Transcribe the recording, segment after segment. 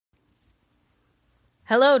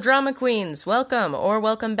Hello, drama queens! Welcome or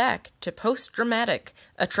welcome back to Post Dramatic,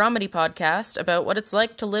 a traumedy podcast about what it's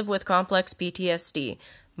like to live with complex PTSD.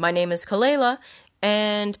 My name is Kalela,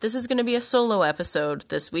 and this is going to be a solo episode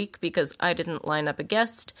this week because I didn't line up a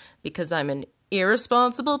guest because I'm an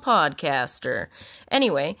irresponsible podcaster.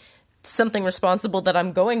 Anyway, something responsible that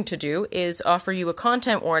I'm going to do is offer you a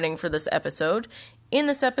content warning for this episode. In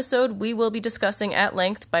this episode, we will be discussing at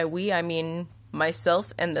length, by we I mean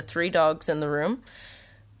myself and the 3 dogs in the room,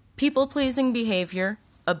 people-pleasing behavior,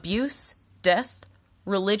 abuse, death,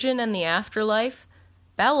 religion and the afterlife,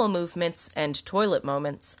 bowel movements and toilet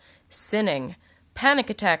moments, sinning, panic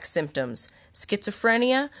attack symptoms,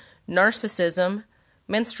 schizophrenia, narcissism,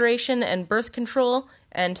 menstruation and birth control,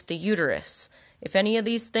 and the uterus. If any of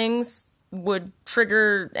these things would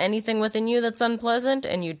trigger anything within you that's unpleasant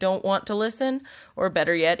and you don't want to listen, or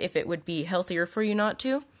better yet, if it would be healthier for you not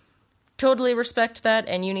to, totally respect that,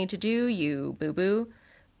 and you need to do you, boo-boo.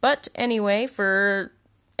 But anyway, for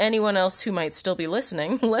anyone else who might still be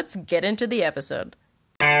listening, let's get into the episode.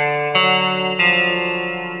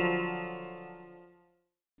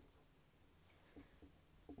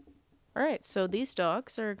 Alright, so these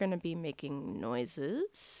dogs are going to be making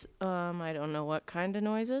noises. I don't know what kind of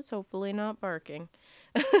noises, hopefully not barking.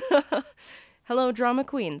 Hello, drama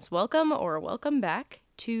queens. Welcome or welcome back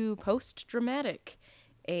to Post Dramatic,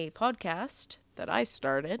 a podcast that I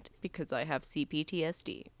started because I have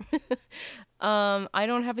CPTSD. I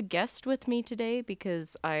don't have a guest with me today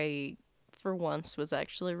because I, for once, was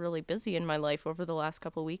actually really busy in my life over the last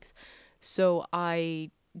couple weeks, so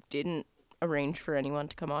I didn't arrange for anyone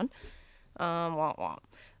to come on. Wah wah.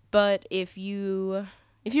 But if you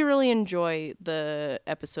really enjoy the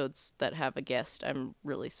episodes that have a guest, I'm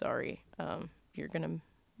really sorry. You're gonna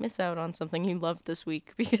miss out on something you loved this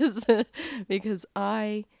week because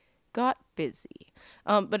I got busy.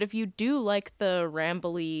 But if you do like the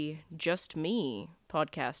rambly just me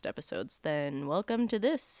podcast episodes, then welcome to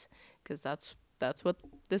this, because that's what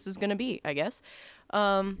this is gonna be, I guess.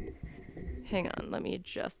 Hang on, let me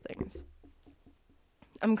adjust things.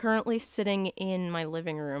 I'm currently sitting in my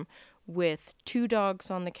living room with 2 dogs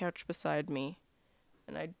on the couch beside me,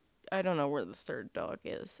 and I don't know where the 3rd dog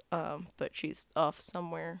is, but she's off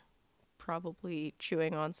somewhere, probably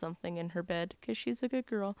chewing on something in her bed, because she's a good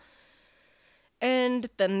girl. And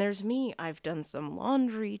then there's me. I've done some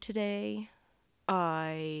laundry today.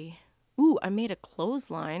 I made a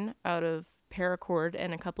clothesline out of paracord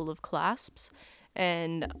and a couple of clasps,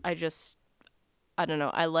 and I don't know,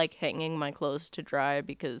 I like hanging my clothes to dry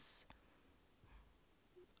because,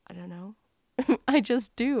 I don't know, I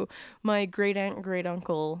just do. My great-aunt and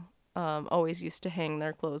great-uncle always used to hang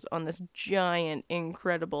their clothes on this giant,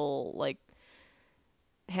 incredible, like,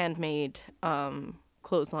 handmade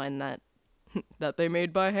clothesline that they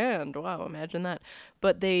made by hand. Wow, imagine that.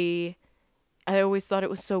 But I always thought it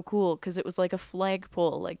was so cool because it was like a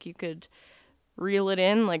flagpole. Like, you could reel it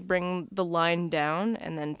in, like bring the line down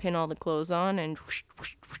and then pin all the clothes on and whoosh,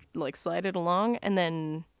 whoosh, whoosh, like slide it along and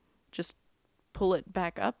then just pull it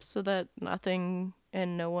back up so that nothing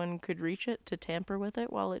and no one could reach it to tamper with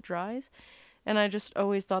it while it dries. And I just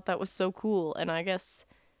always thought that was so cool. And I guess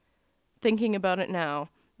thinking about it now,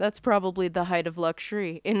 that's probably the height of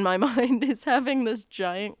luxury in my mind, is having this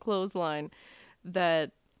giant clothesline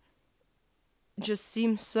that just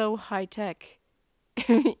seems so high-tech.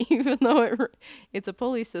 Even though it's a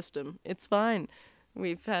pulley system. It's fine.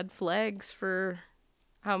 We've had flags for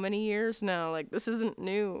how many years now? Like, this isn't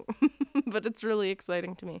new. But it's really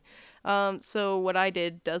exciting to me. So what I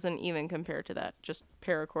did doesn't even compare to that. Just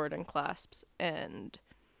paracord and clasps. And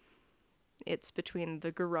it's between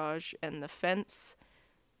the garage and the fence.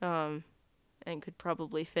 And could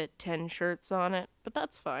probably fit 10 shirts on it. But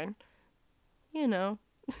that's fine. You know.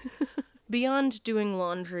 Beyond doing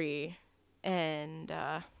laundry and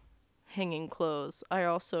hanging clothes, I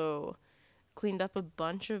also cleaned up a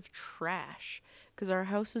bunch of trash because our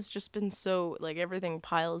house has just been so, like, everything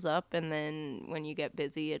piles up, and then when you get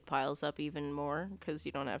busy it piles up even more because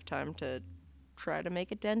you don't have time to try to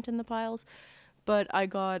make a dent in the piles. But I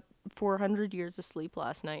got 400 years of sleep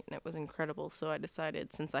last night and it was incredible, so I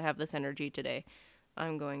decided, since I have this energy today,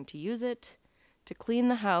 I'm going to use it to clean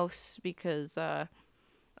the house because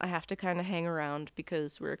I have to kind of hang around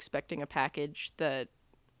because we're expecting a package that,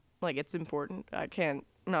 like, it's important. I can't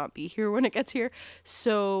not be here when it gets here.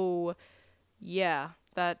 So, yeah,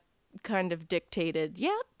 that kind of dictated,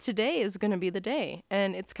 today is going to be the day.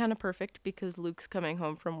 And it's kind of perfect because Luke's coming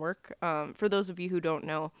home from work. For those of you who don't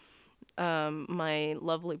know, my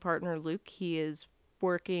lovely partner, Luke, he is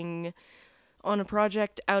working on a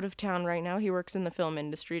project out of town right now. He works in the film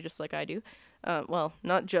industry just like I do. Well,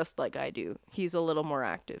 not just like I do. He's a little more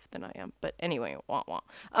active than I am. But anyway, wah wah.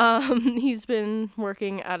 He's been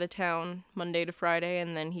working out of town Monday to Friday,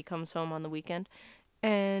 and then he comes home on the weekend.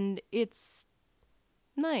 And it's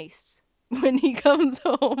nice when he comes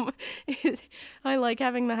home. I like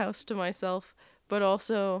having the house to myself, but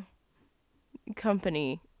also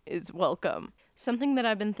company is welcome. Something that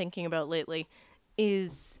I've been thinking about lately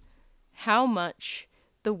is how much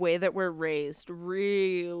the way that we're raised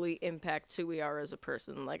really impacts who we are as a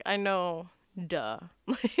person. Like, I know, duh.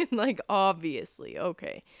 Like, obviously,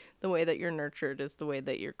 okay. The way that you're nurtured is the way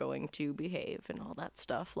that you're going to behave and all that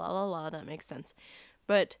stuff. La la la, that makes sense.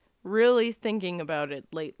 But really thinking about it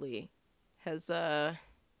lately has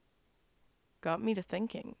got me to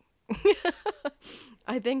thinking.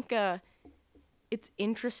 I think it's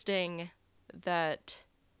interesting that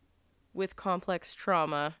with complex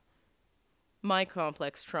trauma, my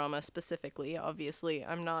complex trauma specifically, obviously,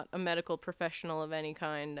 I'm not a medical professional of any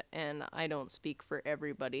kind, and I don't speak for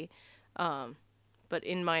everybody. But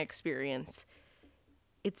in my experience,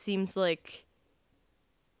 it seems like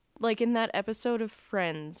in that episode of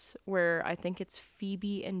Friends where I think it's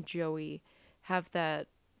Phoebe and Joey have that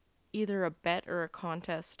either a bet or a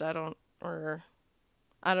contest, I don't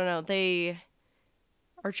know, they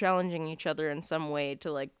are challenging each other in some way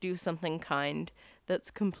to like do something kind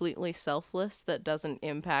that's completely selfless, that doesn't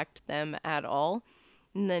impact them at all.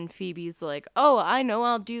 And then Phoebe's like, "Oh, I know,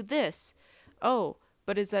 I'll do this." "Oh,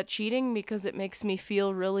 but is that cheating because it makes me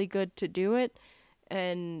feel really good to do it?"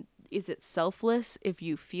 And is it selfless if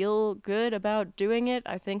you feel good about doing it?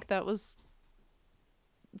 I think that was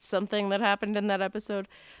something that happened in that episode.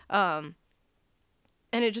 And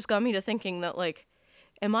it just got me to thinking that, like,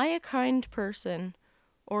 am I a kind person,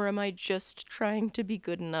 or am I just trying to be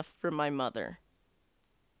good enough for my mother?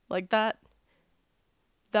 Like, that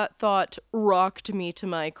thought rocked me to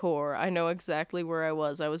my core. I know exactly where I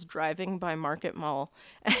was. I was driving by Market Mall,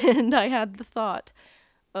 and I had the thought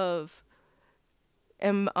of,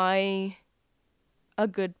 am I a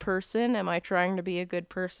good person? Am I trying to be a good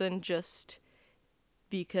person just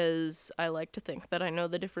because I like to think that I know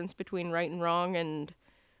the difference between right and wrong, and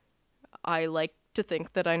I like to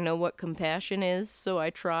think that I know what compassion is, so I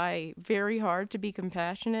try very hard to be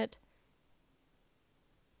compassionate?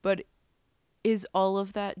 But is all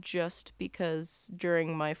of that just because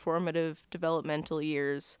during my formative developmental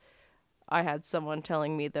years, I had someone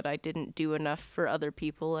telling me that I didn't do enough for other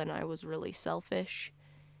people and I was really selfish?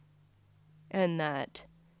 And that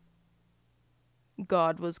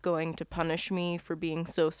God was going to punish me for being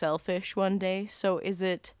so selfish one day? So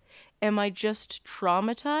am I just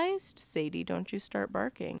traumatized? Sadie, don't you start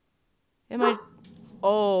barking. Am I...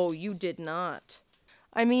 Oh, you did not.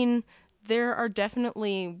 I mean, there are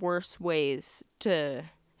definitely worse ways to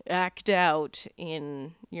act out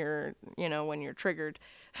in your, when you're triggered.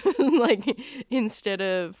 Like, instead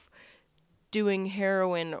of doing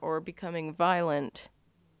heroin or becoming violent,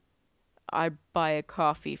 I buy a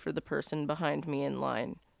coffee for the person behind me in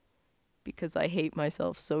line because I hate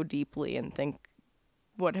myself so deeply and think,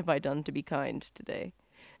 what have I done to be kind today?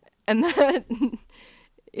 And that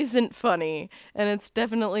isn't funny, and it's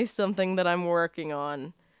definitely something that I'm working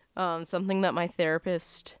on. Something that my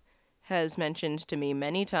therapist has mentioned to me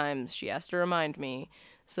many times. She has to remind me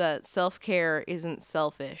so that self-care isn't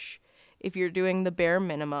selfish. If you're doing the bare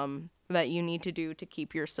minimum that you need to do to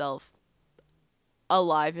keep yourself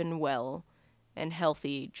alive and well and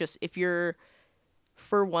healthy, just if you're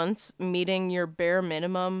for once meeting your bare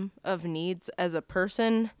minimum of needs as a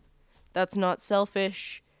person, that's not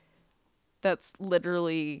selfish. That's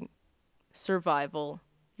literally survival.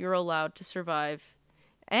 You're allowed to survive.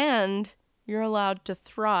 And you're allowed to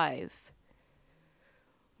thrive.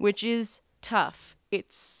 Which is tough.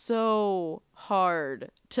 It's so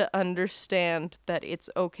hard to understand that it's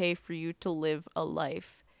okay for you to live a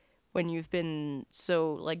life when you've been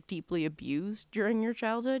so, like, deeply abused during your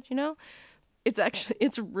childhood,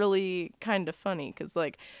 it's really kind of funny because,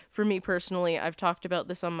 like, for me personally, I've talked about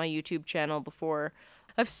this on my YouTube channel before.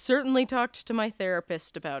 I've certainly talked to my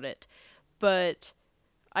therapist about it, but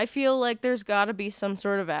I feel like there's gotta be some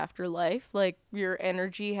sort of afterlife. Like, your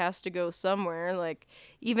energy has to go somewhere. Like,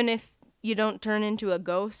 even if you don't turn into a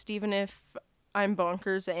ghost, even if I'm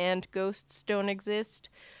bonkers and ghosts don't exist,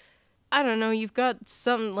 I don't know, you've got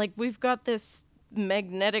some, like, we've got this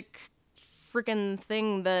magnetic freaking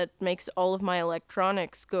thing that makes all of my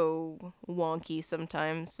electronics go wonky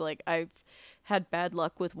sometimes. Like, I've had bad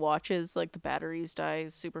luck with watches, like the batteries die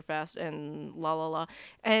super fast and la la la.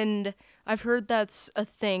 And I've heard that's a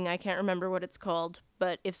thing. I can't remember what it's called,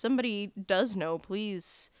 but if somebody does know,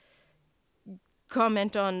 please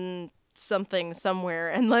comment on something somewhere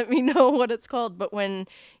and let me know what it's called. But when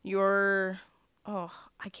you're, oh,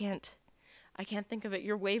 I can't think of it.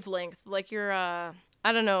 Your wavelength, like your, I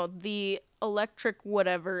don't know, the electric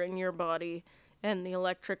whatever in your body and the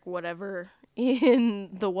electric whatever in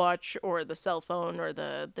the watch or the cell phone or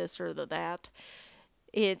the this or the that,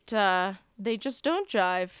 they just don't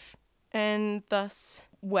jive, and thus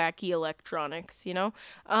wacky electronics, you know?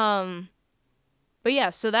 But yeah,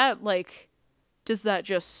 so that, like, does that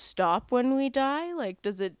just stop when we die? Like,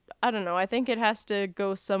 does it, I don't know, I think it has to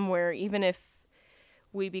go somewhere, even if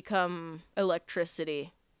we become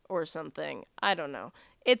electricity or something. I don't know.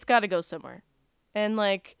 It's gotta go somewhere. And,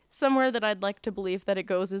 like, somewhere that I'd like to believe that it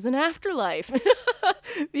goes is an afterlife.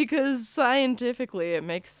 Because scientifically it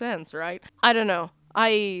makes sense, right? I don't know.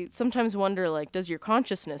 I sometimes wonder, like, does your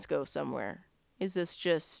consciousness go somewhere? Is this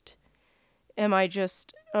just, am I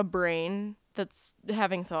just a brain that's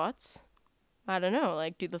having thoughts? I don't know.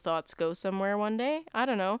 Like, do the thoughts go somewhere one day? I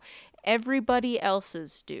don't know. Everybody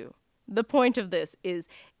else's do. The point of this is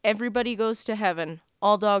everybody goes to heaven.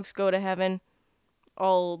 All dogs go to heaven.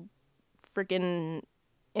 All freaking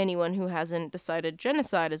anyone who hasn't decided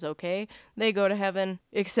genocide is okay, they go to heaven,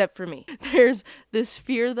 except for me. There's this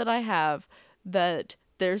fear that I have that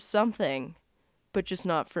there's something, but just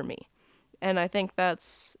not for me. And I think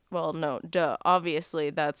that's, well, no, duh, obviously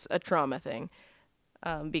that's a trauma thing.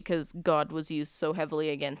 Because God was used so heavily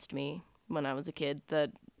against me when I was a kid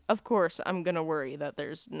that, of course, I'm gonna worry that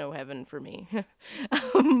there's no heaven for me.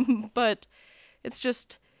 But it's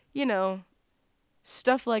just, you know,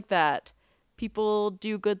 stuff like that. People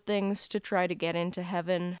do good things to try to get into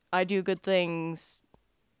heaven. I do good things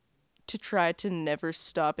to try to never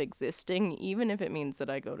stop existing, even if it means that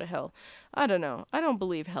I go to hell. I don't know. I don't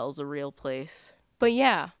believe hell's a real place. But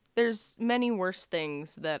yeah, there's many worse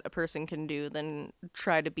things that a person can do than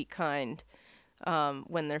try to be kind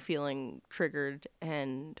when they're feeling triggered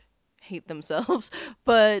and hate themselves.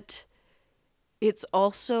 But it's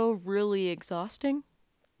also really exhausting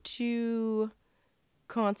to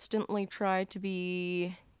constantly try to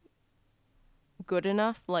be good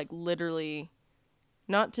enough, like literally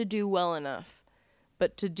not to do well enough,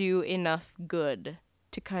 but to do enough good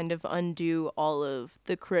to kind of undo all of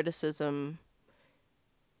the criticism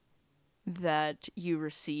that you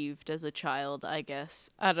received as a child, I guess.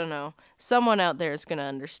 I don't know. Someone out there is going to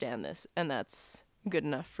understand this, and that's good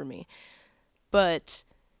enough for me. But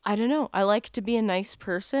I don't know. I like to be a nice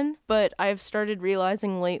person, but I've started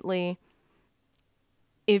realizing lately,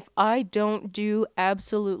 if I don't do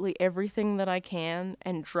absolutely everything that I can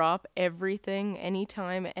and drop everything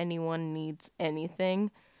anytime anyone needs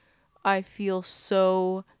anything, I feel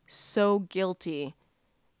so guilty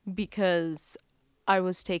because I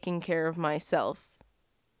was taking care of myself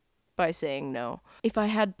by saying no. If I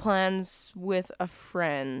had plans with a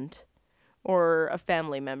friend or a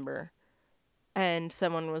family member and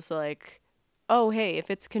someone was like, oh, hey,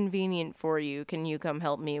 if it's convenient for you, can you come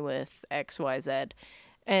help me with XYZ?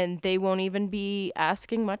 And they won't even be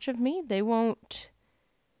asking much of me. They won't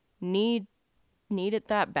need it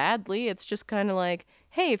that badly. It's just kind of like,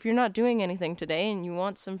 hey, if you're not doing anything today and you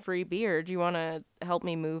want some free beer, do you want to help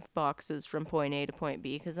me move boxes from point A to point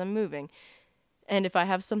B because I'm moving? And if I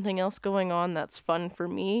have something else going on that's fun for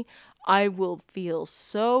me, I will feel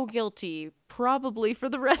so guilty, probably for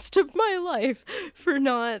the rest of my life, for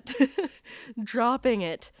not dropping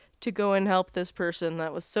it to go and help this person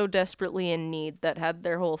that was so desperately in need, that had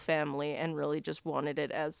their whole family and really just wanted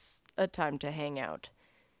it as a time to hang out.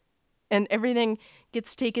 And everything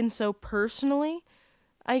gets taken so personally,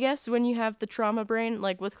 I guess, when you have the trauma brain.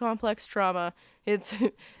 Like with complex trauma, it's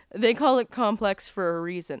they call it complex for a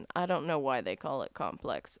reason. I don't know why they call it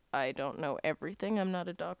complex. I don't know everything. I'm not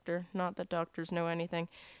a doctor. Not that doctors know anything.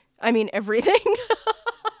 I mean everything.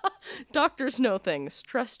 Doctors know things.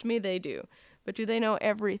 Trust me, they do. But do they know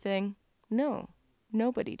everything? No.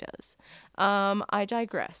 Nobody does. I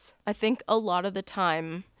digress. I think a lot of the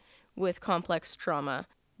time with complex trauma,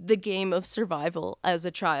 the game of survival as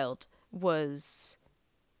a child was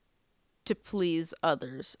to please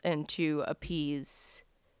others and to appease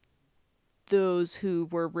those who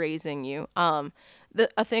were raising you. A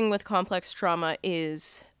thing with complex trauma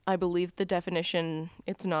is, I believe the definition,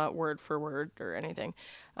 it's not word for word or anything,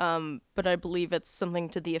 but I believe it's something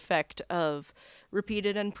to the effect of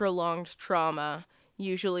repeated and prolonged trauma,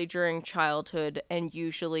 usually during childhood and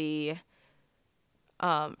usually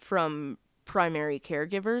from primary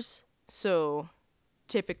caregivers. So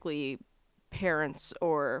typically parents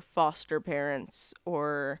or foster parents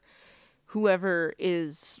or whoever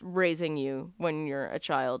is raising you when you're a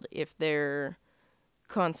child, if they're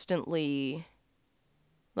constantly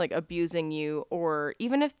like abusing you, or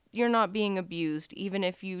even if you're not being abused, even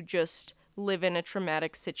if you just live in a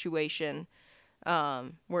traumatic situation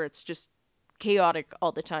where it's just chaotic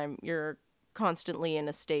all the time, you're constantly in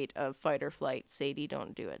a state of fight or flight. Sadie,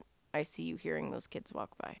 don't do it. I see you hearing those kids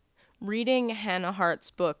walk by. Reading Hannah Hart's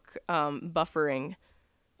book, Buffering,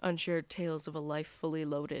 Unshared Tales of a Life Fully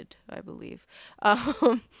Loaded, I believe.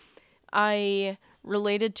 I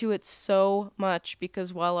related to it so much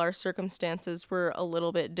because while our circumstances were a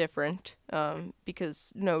little bit different,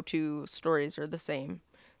 because no two stories are the same,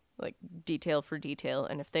 like detail for detail,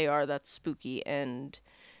 and if they are, that's spooky, and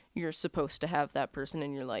you're supposed to have that person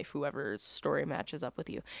in your life, whoever's story matches up with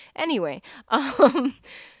you. Anyway,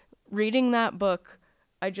 reading that book,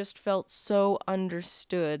 I just felt so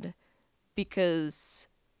understood because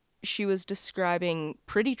she was describing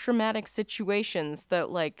pretty traumatic situations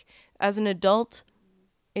that, like, as an adult,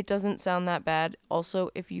 it doesn't sound that bad.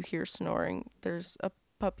 Also, if you hear snoring, there's a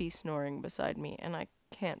puppy snoring beside me, and I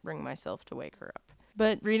can't bring myself to wake her up.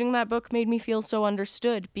 But reading that book made me feel so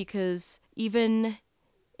understood because even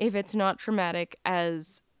if it's not traumatic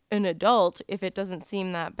as an adult, if it doesn't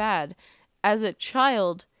seem that bad, as a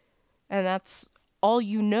child, and that's all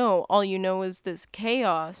you know is this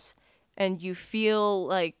chaos, and you feel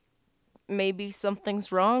like maybe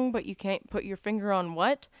something's wrong, but you can't put your finger on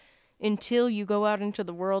what, until you go out into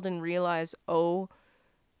the world and realize, oh,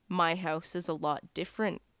 my house is a lot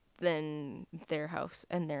different than their house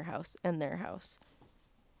and their house and their house.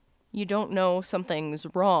 You don't know something's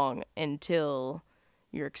wrong until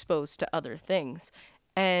you're exposed to other things.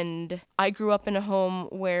 And I grew up in a home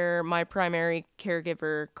where my primary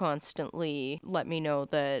caregiver constantly let me know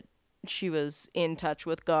that she was in touch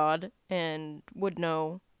with God and would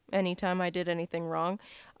know anytime I did anything wrong.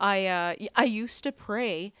 I used to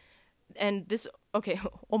pray, and this, okay,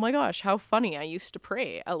 oh my gosh, how funny, I used to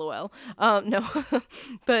pray, LOL. No,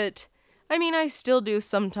 but I mean, I still do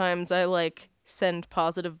sometimes. I like send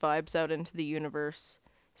positive vibes out into the universe.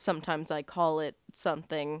 Sometimes I call it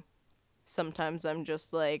something. Sometimes I'm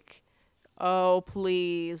just like, oh,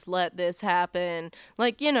 please let this happen.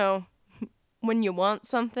 Like, you know, when you want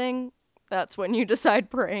something, that's when you decide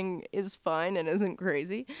praying is fine and isn't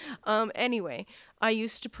crazy. Anyway, I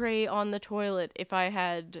used to pray on the toilet if I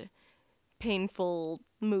had painful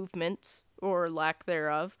movements or lack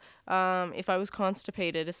thereof. If I was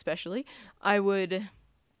constipated especially, I would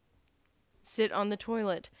sit on the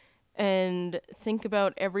toilet and think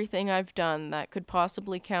about everything I've done that could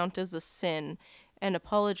possibly count as a sin and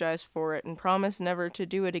apologize for it and promise never to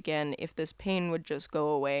do it again if this pain would just go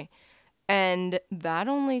away. And that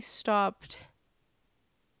only stopped.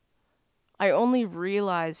 I only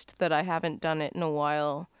realized that I haven't done it in a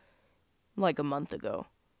while, like a month ago.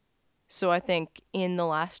 So I think in the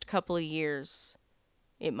last couple of years,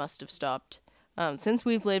 it must have stopped. Since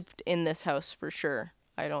we've lived in this house for sure,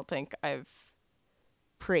 I don't think I've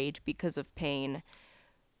prayed because of pain.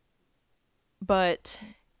 But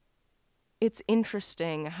it's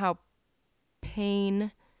interesting how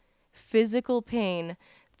pain, physical pain,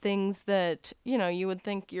 things that, you know, you would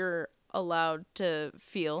think you're allowed to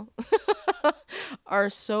feel are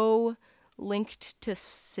so linked to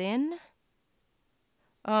sin.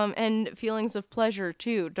 And feelings of pleasure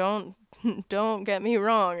too. Don't get me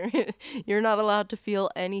wrong. You're not allowed to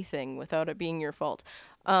feel anything without it being your fault.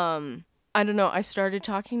 I don't know, I started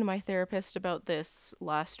talking to my therapist about this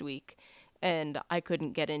last week, and I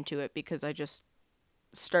couldn't get into it because I just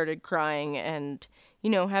started crying and, you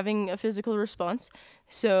know, having a physical response.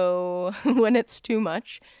 So when it's too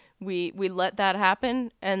much, we let that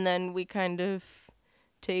happen, and then we kind of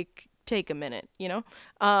take a minute, you know?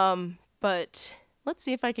 But let's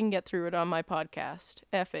see if I can get through it on my podcast.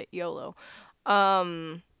 F it, YOLO.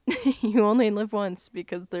 You only live once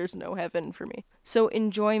because there's no heaven for me. So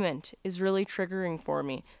enjoyment is really triggering for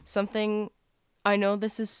me. Something, I know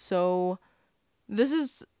this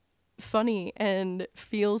is funny and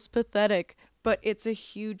feels pathetic, but it's a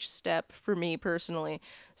huge step for me personally.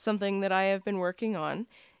 Something that I have been working on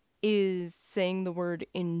is saying the word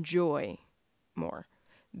enjoy more.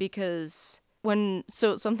 Because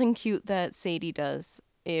something cute that Sadie does,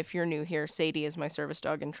 if you're new here, Sadie is my service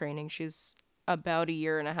dog in training. She's about 1.5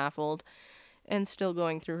 years old and still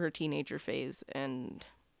going through her teenager phase, and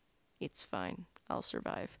it's fine. I'll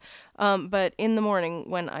survive. But in the morning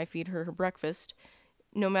when I feed her breakfast,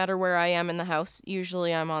 no matter where I am in the house,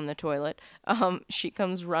 usually I'm on the toilet, she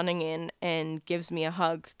comes running in and gives me a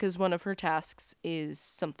hug, because one of her tasks is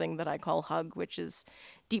something that I call hug, which is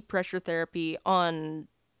deep pressure therapy on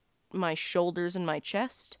my shoulders and my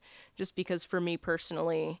chest, just because for me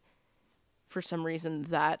personally, for some reason,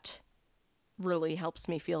 that really helps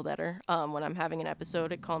me feel better. When I'm having an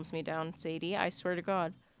episode, it calms me down. Sadie, I swear to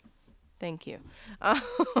God. Thank you.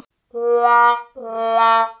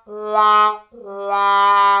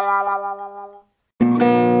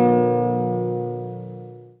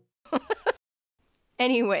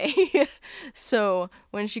 Anyway, so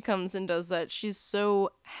when she comes and does that, she's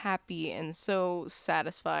so happy and so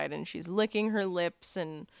satisfied, and she's licking her lips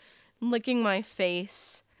and licking my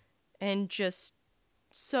face and just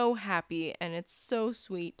so happy, and it's so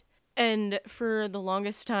sweet. And for the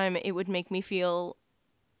longest time, it would make me feel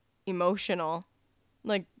emotional,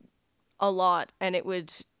 like a lot, and it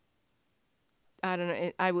would, I don't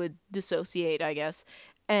know, I would dissociate, I guess.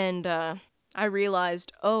 And I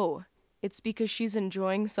realized, oh, it's because she's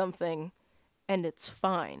enjoying something and it's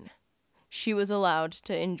fine. She was allowed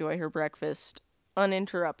to enjoy her breakfast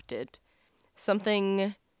uninterrupted.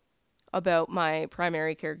 Something about my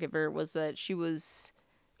primary caregiver was that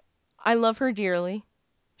I love her dearly.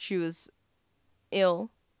 She was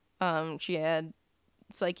ill. She had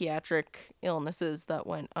psychiatric illnesses that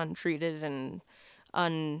went untreated and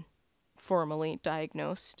unformally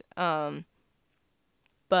diagnosed.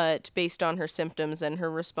 But based on her symptoms and her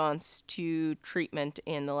response to treatment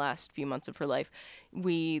in the last few months of her life,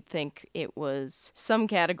 we think it was some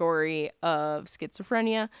category of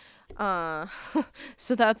schizophrenia.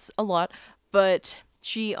 So that's a lot. But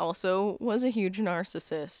she also was a huge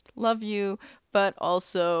narcissist. Love you, but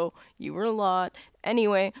also you were a lot.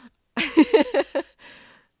 Anyway,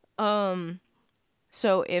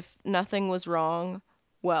 so if nothing was wrong,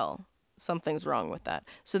 well, something's wrong with that.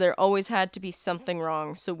 So there always had to be something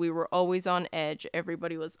wrong. So we were always on edge.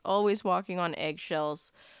 Everybody was always walking on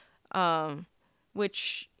eggshells,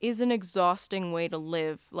 which is an exhausting way to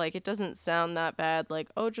live. Like, it doesn't sound that bad. Like,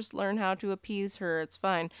 oh, just learn how to appease her. It's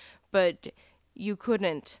fine. But you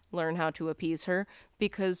couldn't learn how to appease her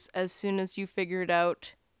because as soon as you figured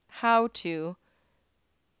out how to,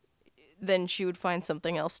 then she would find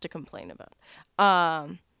something else to complain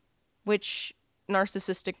about. Which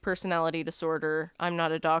narcissistic personality disorder, I'm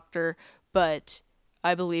not a doctor, but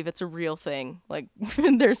I believe it's a real thing. Like,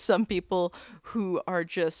 there's some people who are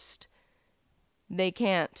just, they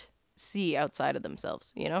can't see outside of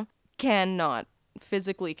themselves, you know?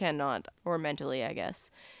 Physically cannot, or mentally, I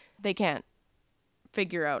guess. They can't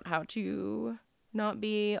figure out how to not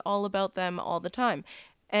be all about them all the time.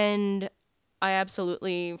 And I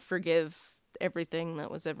absolutely forgive everything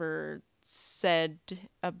that was ever said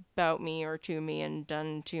about me or to me and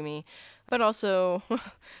done to me. But also,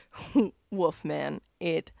 woof man,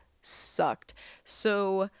 it sucked.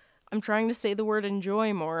 So I'm trying to say the word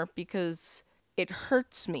enjoy more because it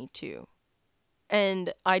hurts me to.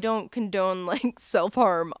 And I don't condone like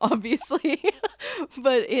self-harm, obviously,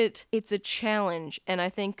 but it's a challenge, and I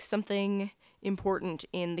think something important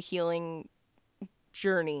in the healing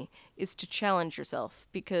journey is to challenge yourself,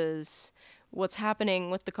 because what's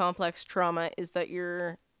happening with the complex trauma is that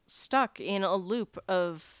you're stuck in a loop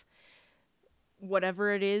of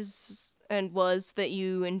whatever it is and was that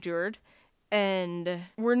you endured. And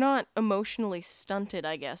we're not emotionally stunted,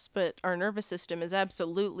 I guess, but our nervous system is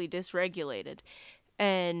absolutely dysregulated.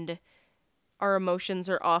 And our emotions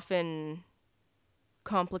are often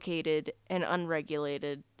complicated and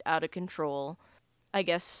unregulated, out of control. I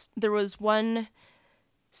guess there was one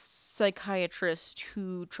psychiatrist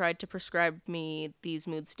who tried to prescribe me these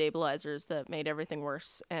mood stabilizers that made everything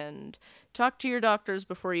worse, and talk to your doctors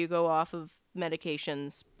before you go off of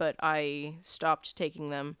medications, but I stopped taking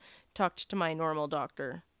them. Talked to my normal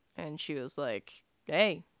doctor, and she was like,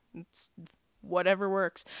 hey, it's whatever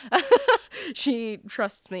works. She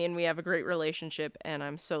trusts me and we have a great relationship, and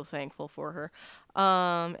I'm so thankful for her.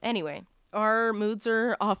 Anyway, our moods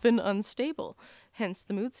are often unstable, hence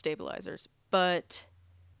the mood stabilizers. But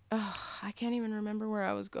I can't even remember where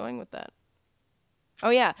I was going with that.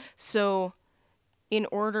 Oh yeah, so in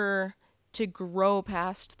order to grow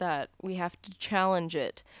past that, we have to challenge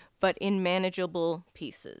it, but in manageable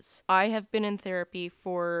pieces. I have been in therapy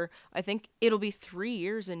for, I think it'll be 3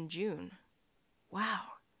 years in June. Wow.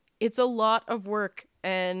 It's a lot of work,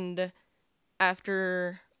 and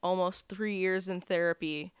after almost 3 years in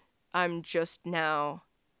therapy, I'm just now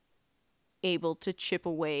able to chip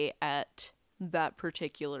away at that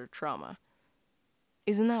particular trauma.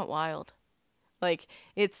 Isn't that wild? Like,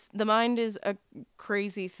 the mind is a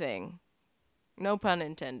crazy thing. No pun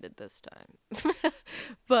intended this time.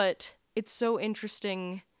 But it's so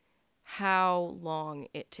interesting how long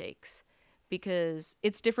it takes, because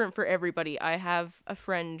it's different for everybody. I have a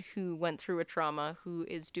friend who went through a trauma who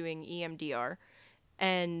is doing EMDR,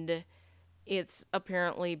 and it's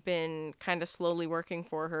apparently been kind of slowly working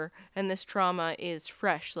for her, and this trauma is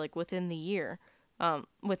fresh, like within the year,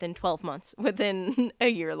 within 12 months, within a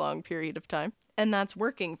year-long period of time, and that's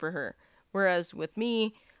working for her. Whereas with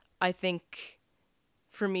me, I think,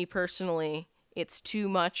 for me personally, it's too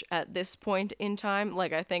much at this point in time.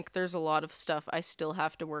 Like, I think there's a lot of stuff I still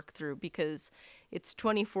have to work through because it's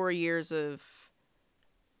 24 years of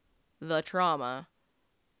the trauma,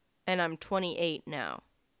 and I'm 28 now.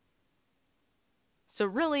 So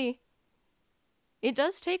really, it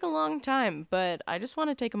does take a long time, but I just want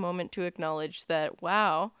to take a moment to acknowledge that,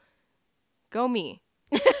 wow, go me.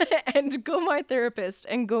 And go my therapist,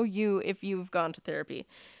 and go you if you've gone to therapy.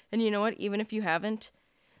 And you know what? Even if you haven't,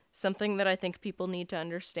 something that I think people need to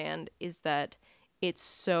understand is that it's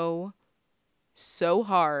so, so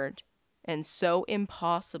hard and so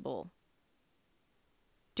impossible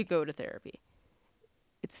to go to therapy.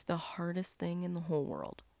 It's the hardest thing in the whole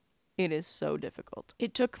world. It is so difficult.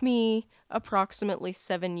 It took me approximately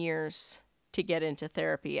 7 years to get into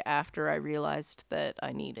therapy after I realized that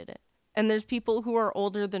I needed it. And there's people who are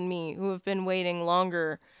older than me who have been waiting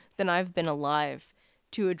longer than I've been alive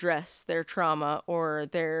to address their trauma or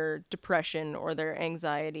their depression or their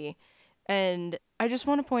anxiety. And I just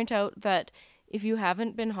want to point out that if you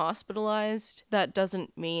haven't been hospitalized, that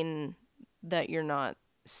doesn't mean that you're not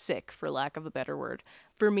sick, for lack of a better word.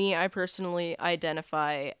 For me, I personally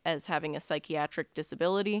identify as having a psychiatric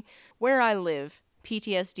disability. Where I live,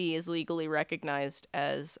 PTSD is legally recognized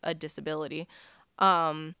as a disability.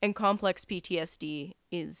 And complex PTSD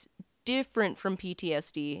is different from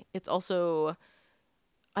PTSD. It's also,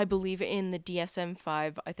 I believe in the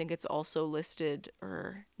DSM-5, I think it's also listed,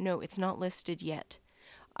 or no, it's not listed yet.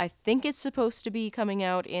 I think it's supposed to be coming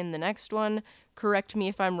out in the next one. Correct me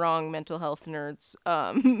if I'm wrong, mental health nerds,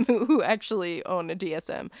 who actually own a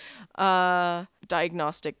DSM.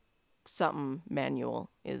 Diagnostic something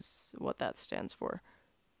manual is what that stands for.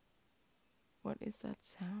 What is that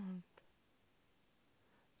sound?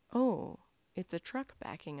 Oh, it's a truck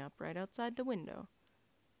backing up right outside the window.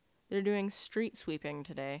 They're doing street sweeping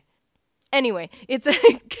today. Anyway, it's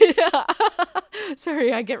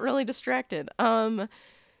sorry, I get really distracted.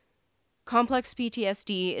 Complex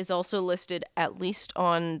PTSD is also listed, at least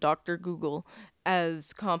on Dr. Google,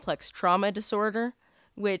 as complex trauma disorder,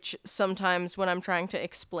 which sometimes when I'm trying to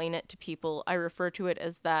explain it to people, I refer to it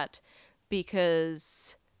as that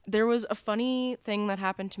because there was a funny thing that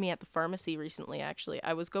happened to me at the pharmacy recently, actually.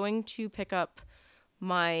 I was going to pick up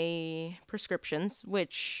my prescriptions,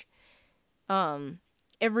 which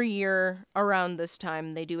every year around this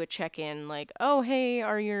time they do a check-in, like, oh, hey,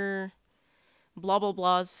 are your blah blah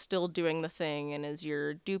blahs still doing the thing, and is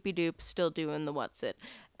your doopy doop still doing the what's it?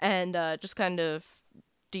 And just kind of,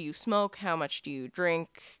 do you smoke? How much do you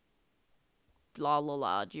drink? La la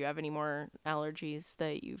la. Do you have any more allergies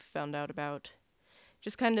that you've found out about?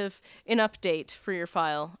 Just kind of an update for your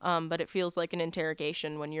file, but it feels like an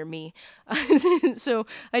interrogation when you're me. So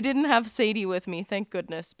I didn't have Sadie with me, thank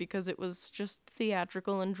goodness, because it was just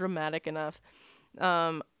theatrical and dramatic enough.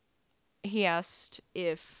 He asked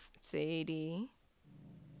if, Sadie,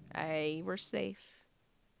 we're safe.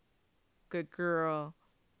 Good girl.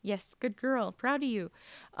 Yes, good girl. Proud of you.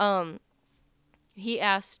 He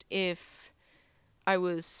asked if I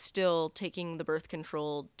was still taking the birth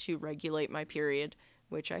control to regulate my period,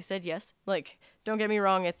 which I said yes. Like, don't get me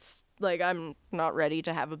wrong, it's like I'm not ready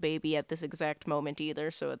to have a baby at this exact moment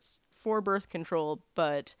either, so it's for birth control,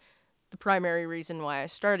 but the primary reason why I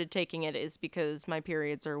started taking it is because my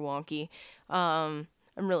periods are wonky. I'm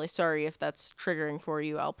really sorry if that's triggering for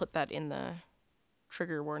you. I'll put that in the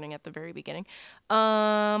trigger warning at the very beginning.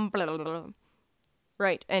 Blah, blah, blah.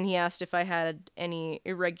 Right, and he asked if I had any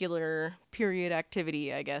irregular period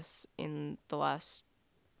activity, I guess, in the last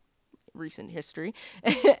recent history.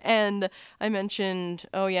 And I mentioned,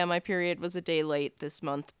 oh yeah, my period was a day late this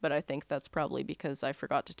month, but I think that's probably because I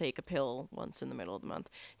forgot to take a pill once in the middle of the month.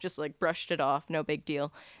 Just like brushed it off, no big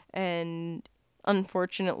deal. And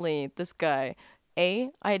unfortunately, this guy, A,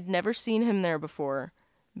 I had never seen him there before.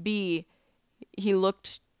 B, he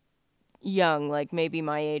looked young, like maybe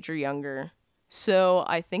my age or younger. So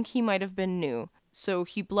I think he might have been new. So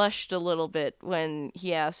he blushed a little bit when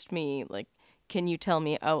he asked me, like, can you tell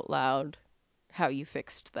me out loud how you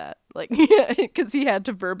fixed that? Like, because he had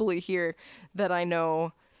to verbally hear that I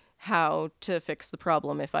know how to fix the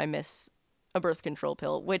problem if I miss a birth control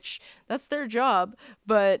pill, which that's their job,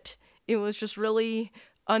 but it was just really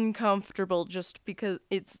uncomfortable just because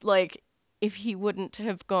it's like, if he wouldn't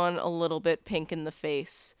have gone a little bit pink in the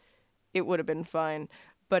face, it would have been fine.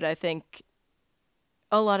 But I think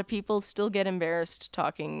a lot of people still get embarrassed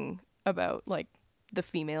talking about, like, the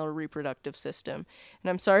female reproductive system. And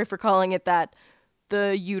I'm sorry for calling it that.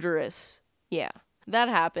 The uterus. Yeah. That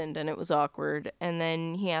happened and it was awkward. And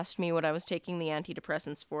then he asked me what I was taking the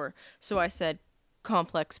antidepressants for. So I said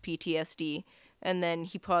complex PTSD. And then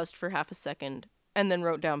he paused for half a second and then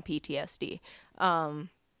wrote down PTSD.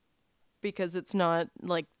 Because it's not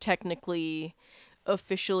like technically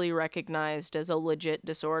officially recognized as a legit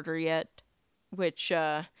disorder yet, which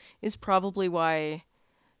is probably why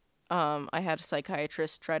I had a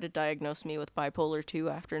psychiatrist try to diagnose me with bipolar 2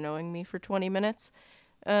 after knowing me for 20 minutes.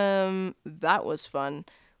 That was fun.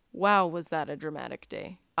 Wow, was that a dramatic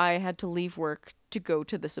day. I had to leave work to go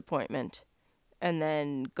to this appointment and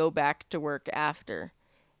then go back to work after.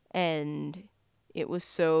 And it was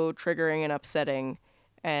so triggering and upsetting.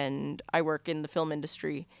 And I work in the film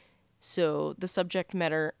industry, so the subject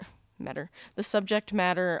matter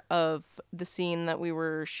of the scene that we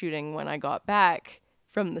were shooting when I got back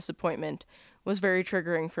from this appointment was very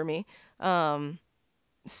triggering for me.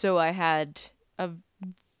 So I had a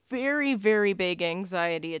very, very big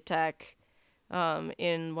anxiety attack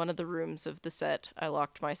in one of the rooms of the set. I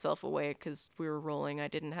locked myself away because we were rolling. I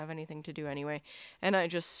didn't have anything to do anyway. And I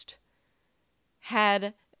just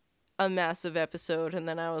had a massive episode, and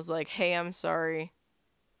then I was like, hey, I'm sorry.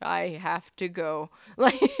 I have to go.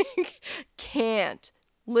 Like, can't.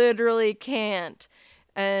 Literally can't.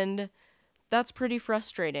 And that's pretty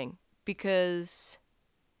frustrating because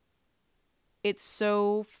it's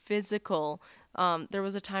so physical. There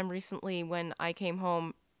was a time recently when I came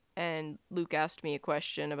home and Luke asked me a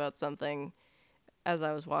question about something as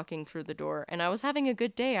I was walking through the door, and I was having a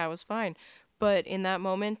good day. I was fine. But in that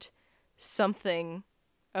moment, something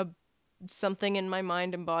in my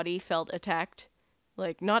mind and body felt attacked.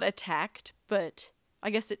 Like, not attacked, but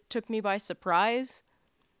I guess it took me by surprise,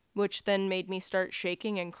 which then made me start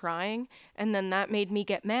shaking and crying, and then that made me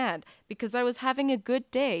get mad because I was having a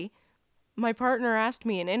good day. My partner asked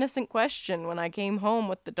me an innocent question when I came home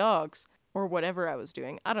with the dogs, or whatever I was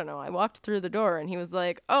doing. I don't know. I walked through the door and he was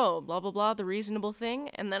like, oh, blah, blah, blah, the reasonable thing.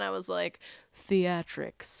 And then I was like,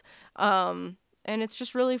 theatrics. And it's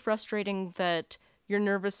just really frustrating that your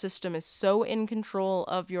nervous system is so in control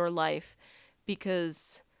of your life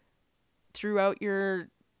because throughout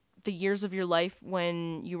the years of your life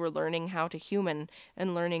when you were learning how to human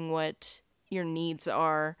and learning what your needs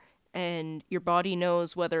are, and your body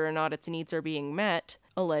knows whether or not its needs are being met,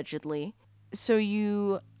 allegedly. So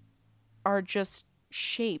you are just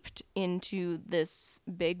shaped into this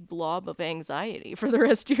big blob of anxiety for the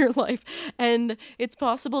rest of your life. And it's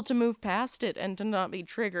possible to move past it and to not be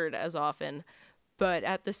triggered as often. But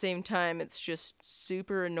at the same time, it's just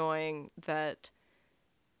super annoying that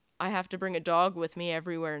I have to bring a dog with me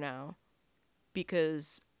everywhere now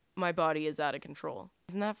because my body is out of control.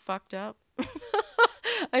 Isn't that fucked up?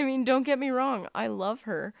 I mean, don't get me wrong. I love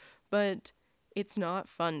her, but it's not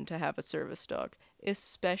fun to have a service dog,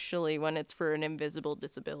 especially when it's for an invisible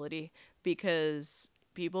disability, because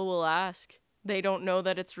people will ask. They don't know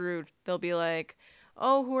that it's rude. They'll be like,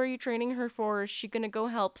 oh, who are you training her for? Is she gonna go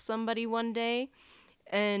help somebody one day?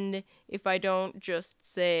 And if I don't just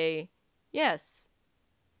say, yes,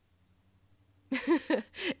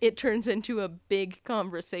 it turns into a big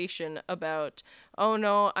conversation about, oh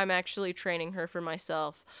no, I'm actually training her for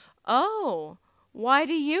myself. Oh, why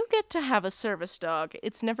do you get to have a service dog?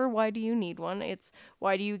 It's never why do you need one, it's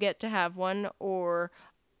why do you get to have one, or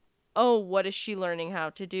oh, what is she learning how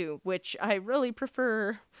to do? Which I really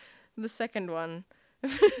prefer the second one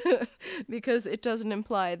because it doesn't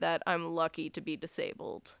imply that I'm lucky to be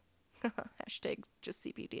disabled. Hashtag just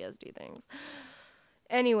CPTSD things.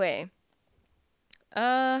 Anyway.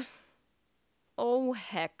 Oh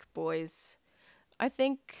heck, boys. I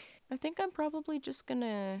think I'm probably just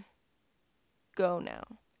gonna go now.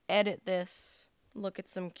 Edit this, look at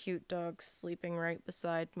some cute dogs sleeping right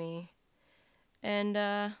beside me. And,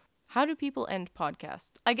 how do people end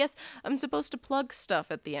podcasts? I guess I'm supposed to plug stuff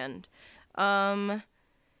at the end.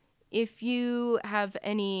 If you have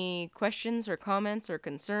any questions or comments or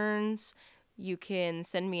concerns, you can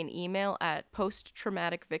send me an email at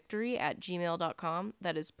posttraumaticvictory@gmail.com.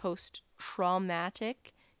 That is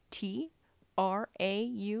posttraumatic,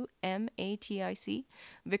 TRAUMATIC,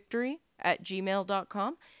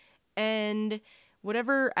 victory@gmail.com. And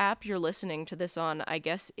whatever app you're listening to this on, I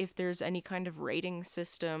guess if there's any kind of rating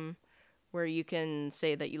system where you can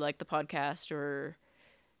say that you like the podcast or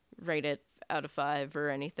rate it out of 5 or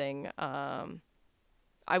anything,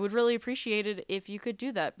 I would really appreciate it if you could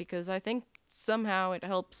do that, because I think somehow it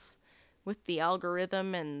helps with the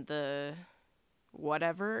algorithm and the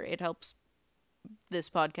whatever. It helps this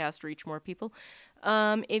podcast reach more people.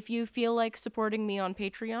 If you feel like supporting me on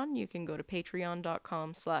Patreon, you can go to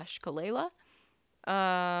patreon.com/Kelela.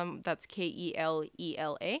 That's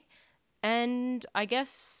Kelela. And I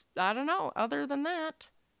guess, I don't know, other than that,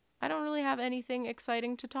 I don't really have anything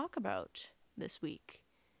exciting to talk about this week.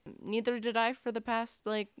 Neither did I for the past,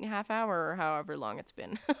 half hour or however long it's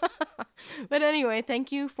been. But anyway,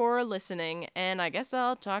 thank you for listening, and I guess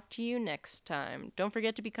I'll talk to you next time. Don't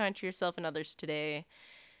forget to be kind to yourself and others today.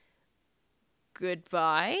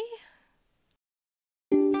 Goodbye.